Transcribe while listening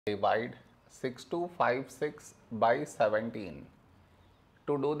Divide 6256 by 17.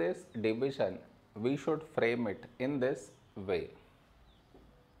 To do this division, we should frame it in this way.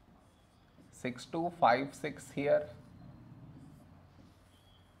 6256 here,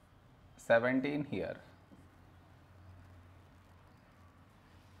 17 here.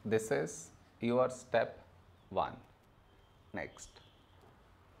 This is your step 1. Next,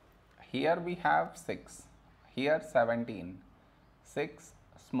 here we have 6, here 17. 6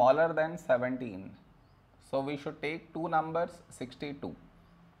 smaller than 17. So we should take two numbers 62.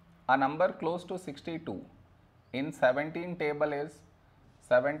 A number close to 62 in 17 table is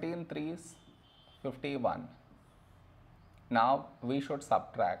 17 3s 51. Now we should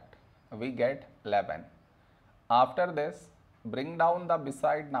subtract. We get 11. After this, bring down the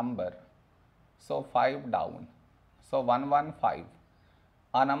beside number. So 5 down. So 115.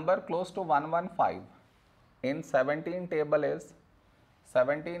 A number close to 115 in 17 table is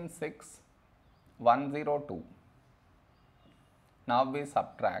 17 6 102. Now we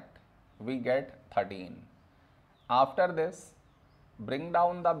subtract. We get 13. After this, bring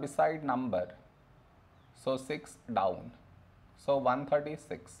down the beside number. So 6 down. So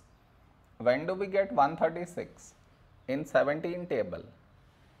 136. When do we get 136? In 17 table.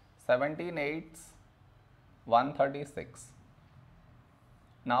 17 8s 136.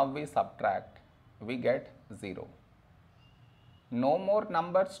 Now we subtract. We get 0. No more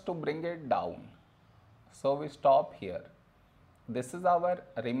numbers to bring it down. So we stop here. This is our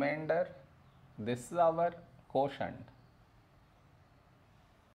remainder. This is our quotient.